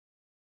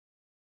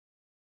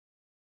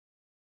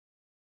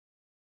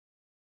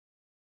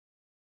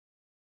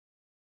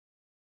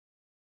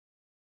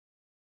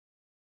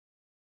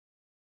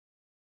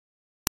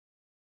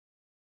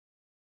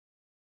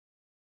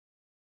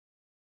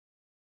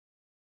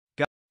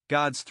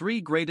God's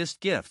three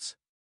greatest gifts.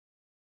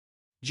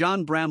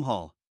 John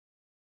Bramhall.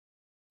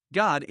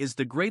 God is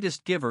the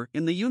greatest giver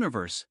in the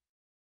universe.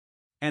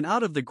 And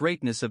out of the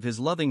greatness of his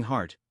loving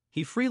heart,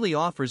 he freely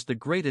offers the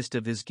greatest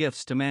of his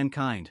gifts to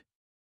mankind.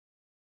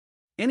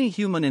 Any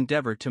human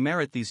endeavor to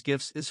merit these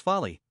gifts is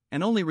folly,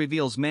 and only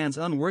reveals man's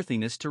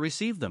unworthiness to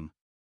receive them.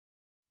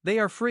 They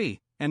are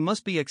free, and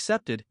must be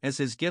accepted as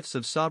his gifts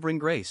of sovereign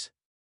grace.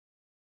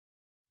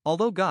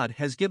 Although God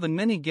has given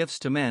many gifts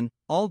to men,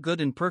 all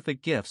good and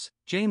perfect gifts,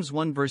 James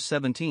 1 verse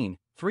 17,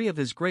 three of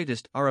his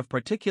greatest are of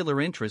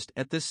particular interest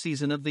at this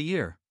season of the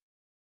year.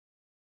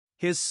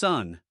 His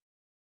Son.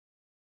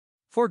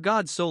 For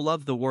God so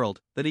loved the world,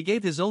 that he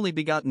gave his only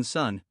begotten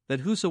Son,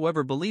 that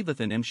whosoever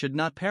believeth in him should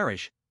not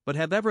perish, but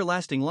have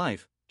everlasting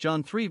life.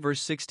 John 3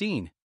 verse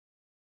 16.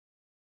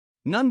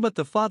 None but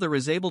the Father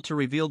is able to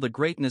reveal the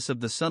greatness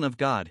of the Son of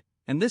God,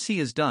 and this he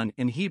has done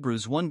in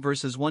Hebrews 1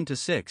 verses 1 to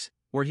 6,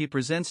 where he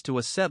presents to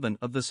us 7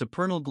 of the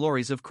supernal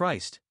glories of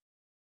Christ.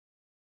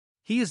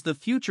 He is the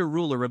future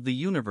ruler of the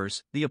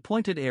universe, the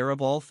appointed heir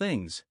of all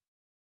things.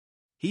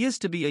 He is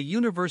to be a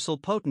universal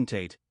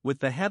potentate, with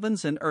the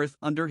heavens and earth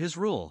under his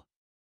rule.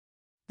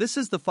 This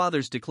is the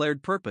Father's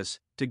declared purpose,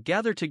 to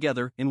gather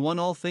together in one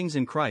all things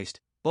in Christ,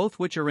 both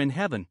which are in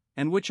heaven,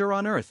 and which are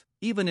on earth,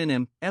 even in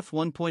him. F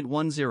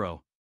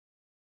 1.10.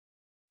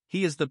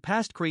 He is the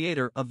past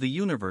creator of the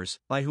universe,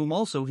 by whom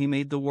also he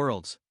made the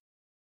worlds.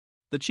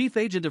 The chief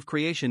agent of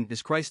creation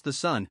is Christ the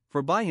Son,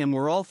 for by him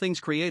were all things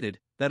created,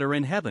 that are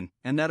in heaven,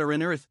 and that are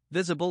in earth,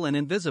 visible and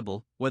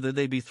invisible, whether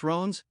they be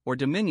thrones, or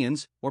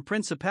dominions, or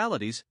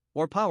principalities,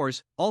 or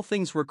powers, all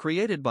things were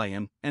created by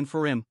him, and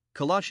for him.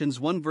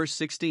 Colossians 1 verse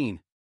 16.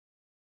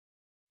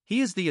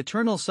 He is the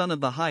eternal Son of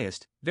the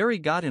Highest, very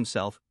God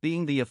himself,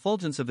 being the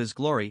effulgence of his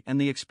glory and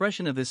the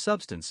expression of his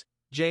substance.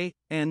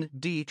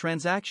 J.N.D.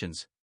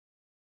 Transactions.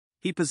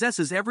 He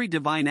possesses every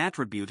divine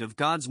attribute of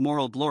God's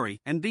moral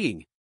glory and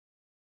being.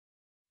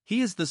 He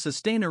is the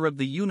sustainer of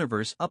the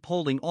universe,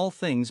 upholding all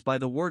things by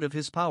the word of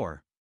his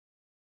power.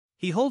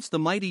 He holds the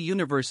mighty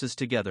universes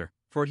together,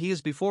 for he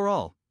is before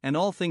all, and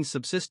all things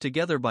subsist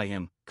together by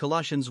him.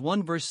 Colossians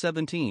 1 verse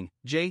 17,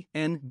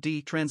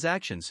 J.N.D.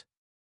 Transactions.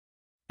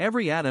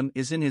 Every atom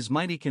is in his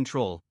mighty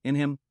control, in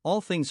him,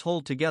 all things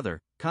hold together.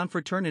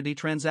 Confraternity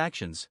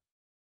Transactions.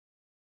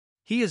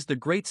 He is the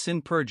great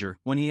sin purger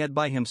when he had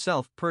by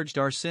himself purged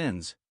our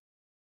sins.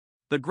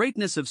 The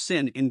greatness of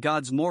sin in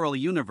God's moral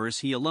universe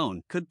he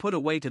alone could put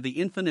away to the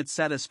infinite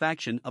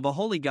satisfaction of a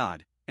holy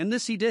God, and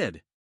this he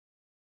did.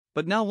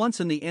 But now once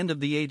in the end of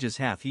the ages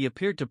hath he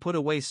appeared to put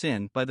away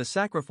sin by the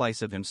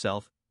sacrifice of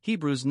himself.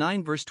 Hebrews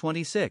 9 verse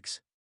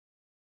 26.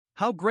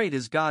 How great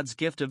is God's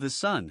gift of his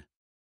Son!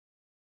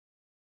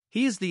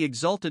 He is the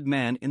exalted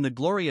man in the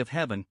glory of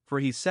heaven, for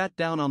he sat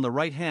down on the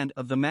right hand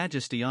of the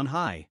Majesty on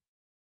high.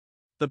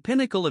 The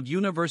pinnacle of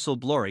universal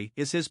glory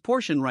is his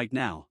portion right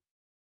now.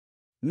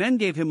 Men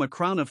gave him a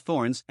crown of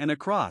thorns and a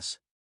cross.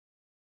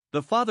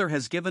 The Father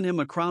has given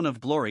him a crown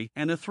of glory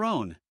and a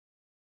throne.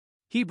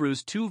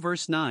 Hebrews 2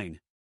 verse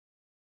 9.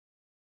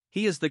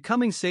 He is the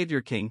coming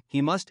Saviour King.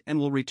 He must and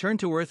will return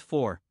to earth,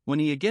 for, when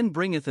he again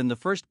bringeth in the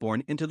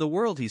firstborn into the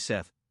world, he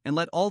saith, and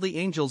let all the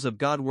angels of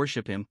God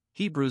worship him.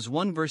 Hebrews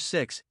 1 verse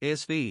 6,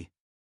 ASV.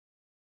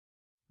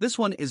 This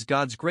one is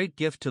God's great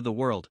gift to the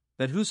world,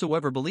 that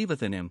whosoever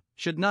believeth in him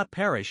should not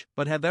perish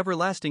but have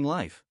everlasting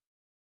life.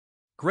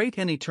 Great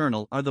and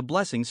eternal are the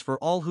blessings for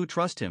all who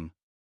trust him.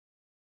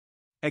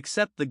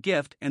 Accept the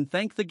gift and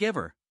thank the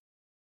giver.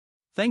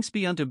 Thanks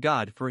be unto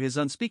God for his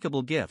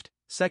unspeakable gift.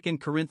 2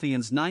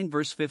 Corinthians 9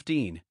 verse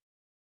 15.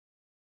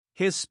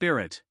 His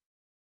Spirit.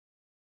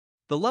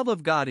 The love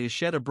of God is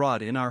shed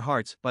abroad in our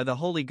hearts by the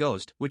Holy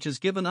Ghost, which is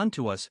given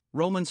unto us.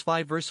 Romans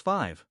 5 verse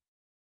 5.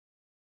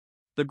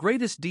 The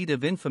greatest deed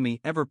of infamy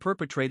ever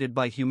perpetrated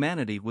by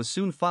humanity was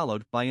soon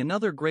followed by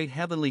another great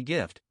heavenly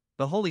gift,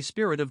 the Holy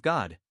Spirit of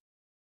God.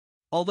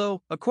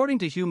 Although, according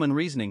to human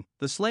reasoning,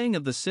 the slaying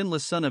of the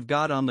sinless Son of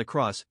God on the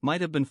cross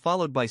might have been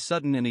followed by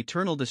sudden and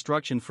eternal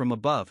destruction from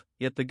above,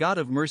 yet the God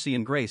of mercy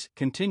and grace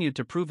continued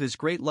to prove his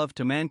great love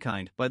to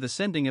mankind by the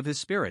sending of his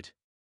Spirit.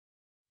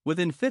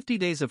 Within 50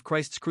 days of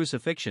Christ's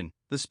crucifixion,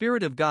 the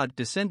Spirit of God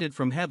descended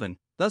from heaven,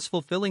 thus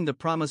fulfilling the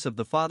promise of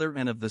the Father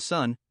and of the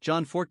Son.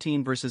 John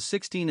 14 verses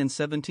 16 and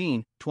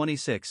 17,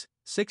 26,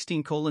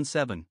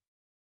 16:7.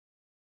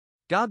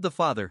 God the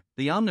Father,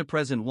 the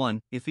omnipresent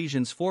one,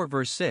 Ephesians 4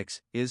 verse 6,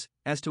 is,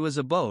 as to his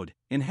abode,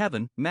 in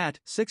heaven,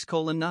 Matt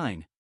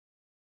 6:9.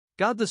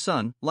 God the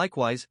Son,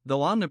 likewise,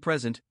 though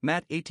omnipresent,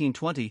 Matt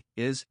 18:20,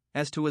 is,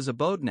 as to his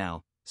abode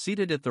now,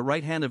 seated at the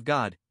right hand of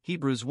God,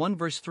 Hebrews 1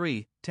 verse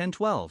 3,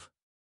 10:12.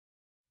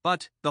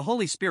 But, the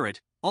Holy Spirit,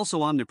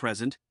 also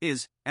omnipresent,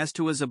 is, as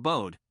to his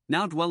abode,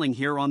 now dwelling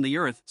here on the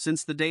earth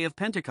since the day of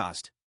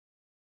Pentecost.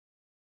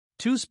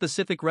 Two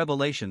specific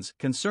revelations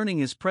concerning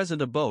his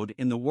present abode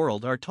in the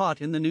world are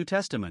taught in the New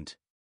Testament.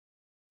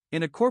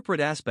 In a corporate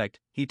aspect,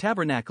 he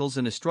tabernacles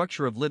in a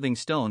structure of living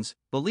stones,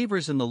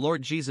 believers in the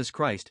Lord Jesus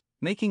Christ,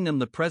 making them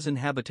the present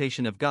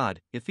habitation of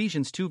God,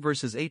 Ephesians 2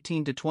 verses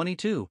 18 to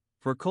 22,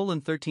 for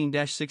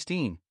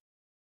 13-16.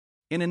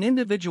 In an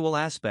individual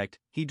aspect,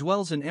 he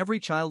dwells in every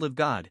child of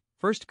God,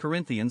 1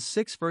 Corinthians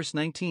 6 verse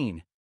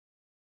 19.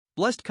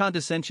 Blessed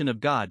condescension of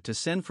God to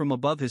send from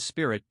above his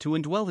Spirit to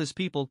indwell his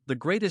people, the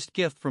greatest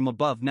gift from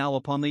above now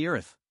upon the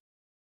earth.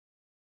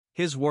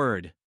 His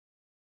Word.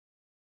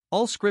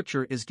 All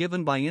Scripture is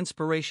given by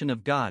inspiration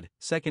of God,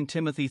 2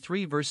 Timothy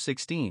 3 verse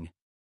 16.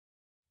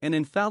 An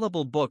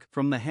infallible book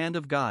from the hand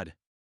of God.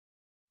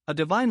 A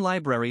divine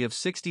library of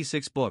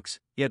 66 books,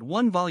 yet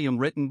one volume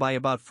written by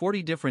about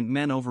 40 different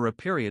men over a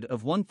period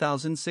of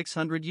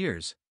 1,600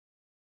 years.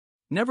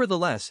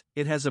 Nevertheless,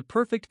 it has a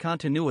perfect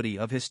continuity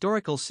of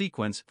historical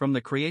sequence from the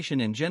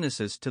creation in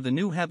Genesis to the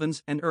new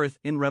heavens and earth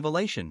in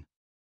Revelation.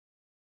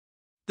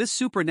 This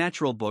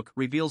supernatural book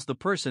reveals the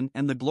person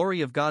and the glory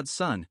of God's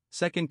Son,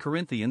 2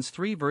 Corinthians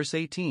 3 verse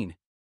 18.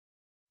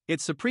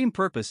 Its supreme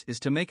purpose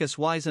is to make us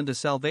wise unto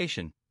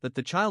salvation, that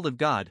the child of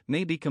God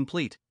may be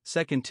complete,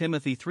 2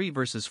 Timothy 3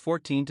 verses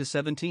 14 to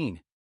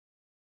 17.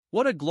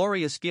 What a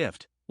glorious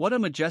gift, what a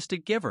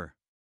majestic giver!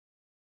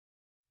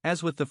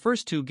 As with the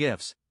first two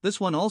gifts, this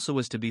one also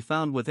is to be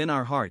found within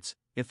our hearts,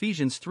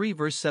 Ephesians 3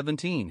 verse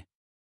 17.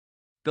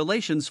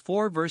 Galatians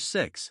 4 verse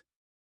 6.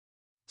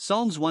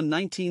 Psalms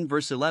 119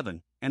 verse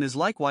 11, and is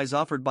likewise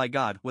offered by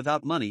God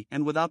without money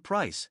and without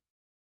price.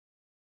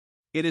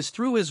 It is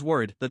through His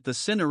Word that the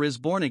sinner is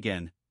born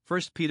again,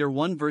 1 Peter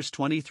 1 verse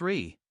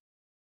 23.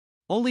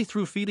 Only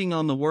through feeding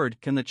on the Word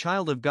can the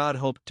child of God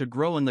hope to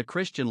grow in the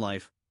Christian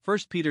life, 1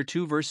 Peter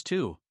 2 verse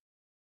 2.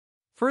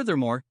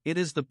 Furthermore, it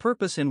is the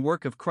purpose and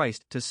work of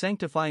Christ to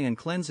sanctify and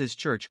cleanse His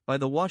church by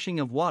the washing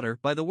of water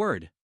by the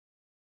Word.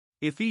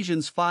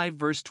 Ephesians 5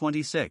 verse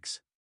 26.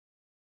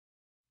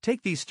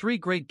 Take these three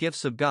great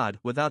gifts of God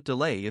without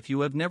delay if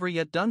you have never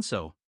yet done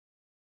so.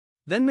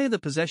 Then may the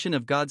possession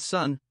of God's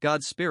Son,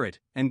 God's Spirit,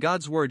 and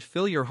God's Word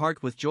fill your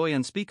heart with joy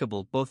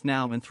unspeakable both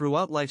now and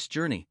throughout life's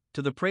journey,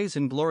 to the praise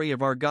and glory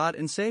of our God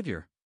and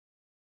Savior.